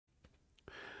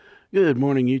Good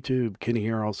morning, YouTube. Kenny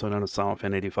here, also known as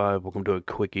SolidFan85. Welcome to a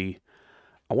quickie.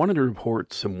 I wanted to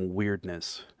report some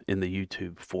weirdness in the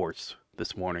YouTube force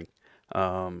this morning.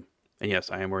 And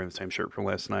yes, I am wearing the same shirt from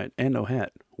last night and no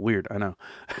hat. Weird, I know.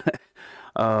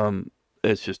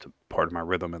 It's just a part of my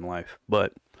rhythm in life.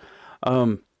 But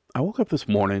I woke up this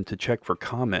morning to check for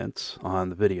comments on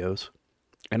the videos,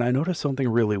 and I noticed something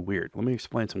really weird. Let me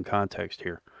explain some context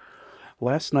here.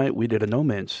 Last night we did a No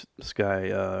Man's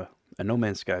Sky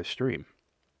stream.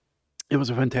 It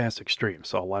was a fantastic stream.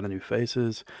 Saw a lot of new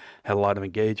faces, had a lot of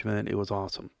engagement. It was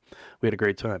awesome. We had a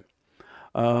great time.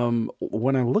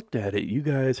 When I looked at it, you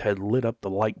guys had lit up the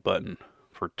like button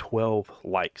for 12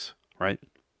 likes, right?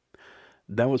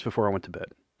 That was before I went to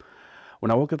bed. When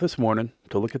I woke up this morning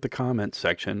to look at the comments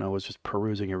section, I was just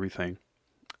perusing everything.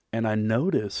 And I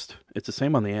noticed, it's the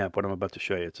same on the app, what I'm about to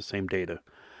show you. It's the same data.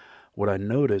 What I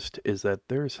noticed is that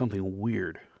there is something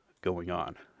weird going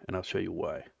on, and I'll show you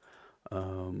why.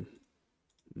 Let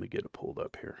me get it pulled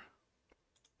up here.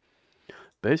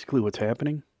 Basically, what's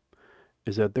happening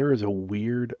is that there is a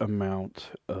weird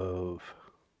amount of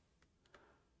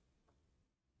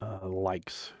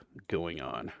likes going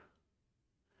on.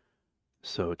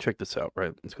 So check this out,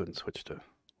 right? Let's go ahead and switch to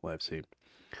live scene.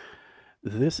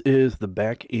 This is the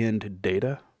back end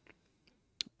data.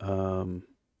 Hold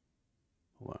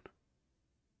on.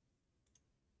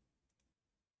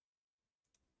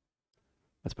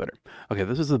 That's better. Okay,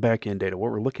 this is the back end data.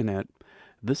 What we're looking at,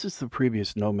 this is the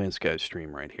previous No Man's Sky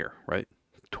stream right here, right?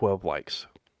 12 likes,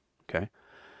 okay?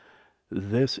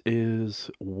 This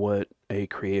is what a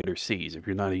creator sees. If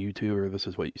you're not a YouTuber, this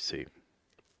is what you see.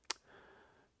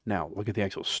 Now, look at the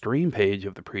actual stream page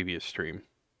of the previous stream.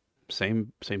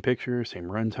 Same picture, same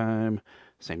runtime,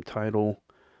 same title,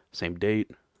 same date.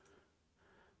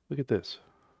 Look at this.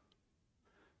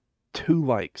 2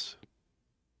 likes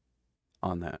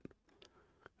on that.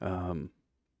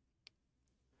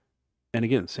 And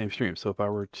again, same stream. So if I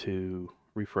were to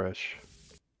refresh,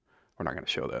 we're not going to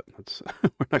show that. That's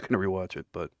we're not going to rewatch it,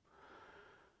 but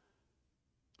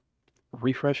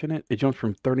refreshing it, it jumps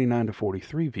from 39 to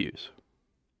 43 views.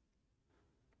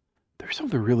 There's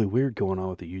something really weird going on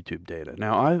with the YouTube data.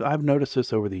 Now, I've noticed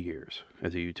this over the years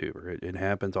as a YouTuber. It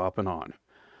happens off and on.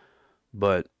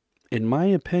 But in my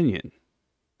opinion,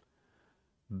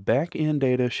 back-end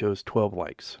data shows 12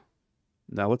 likes.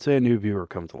 Now, let's say a new viewer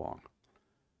comes along,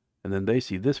 and then they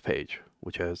see this page,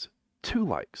 which has 2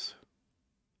 likes.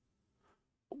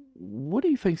 What do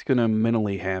you think is going to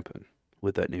mentally happen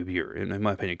with that new viewer, in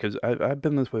my opinion? Because I've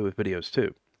been this way with videos,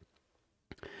 too.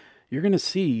 You're going to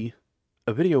see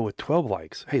a video with 12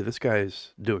 likes. Hey, this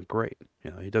guy's doing great.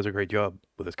 You know, he does a great job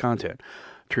with his content.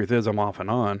 Truth is, I'm off and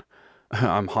on.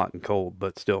 I'm hot and cold,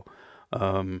 but still.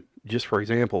 Just for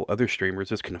example, other streamers,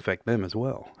 this can affect them as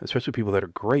well. Especially people that are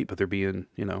great, but they're being,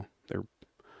 you know, they're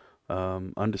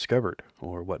undiscovered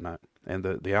or whatnot. And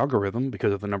the algorithm,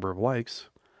 because of the number of likes,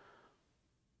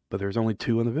 but there's only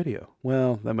 2 in the video.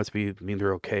 Well, that must mean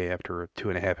they're okay after a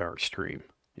 2.5-hour stream,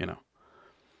 you know.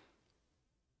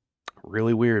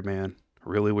 Really weird, man.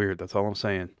 Really weird. That's all I'm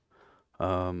saying.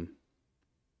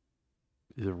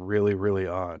 Is really, really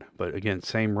odd. But again,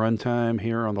 same runtime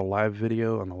here on the live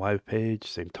video, on the live page,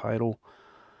 same title.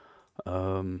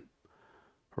 Runtime,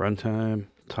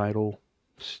 title,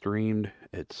 streamed.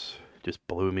 It's just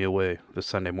blew me away this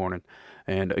Sunday morning.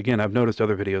 And again, I've noticed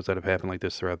other videos that have happened like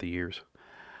this throughout the years.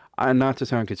 Not to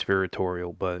sound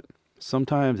conspiratorial, but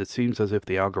sometimes it seems as if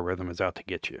the algorithm is out to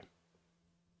get you.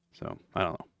 So, I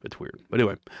don't know. It's weird. But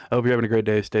anyway, I hope you're having a great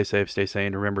day. Stay safe, stay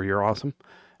sane. Remember, you're awesome.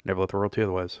 Never let the world tell you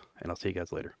otherwise. And I'll see you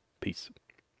guys later. Peace.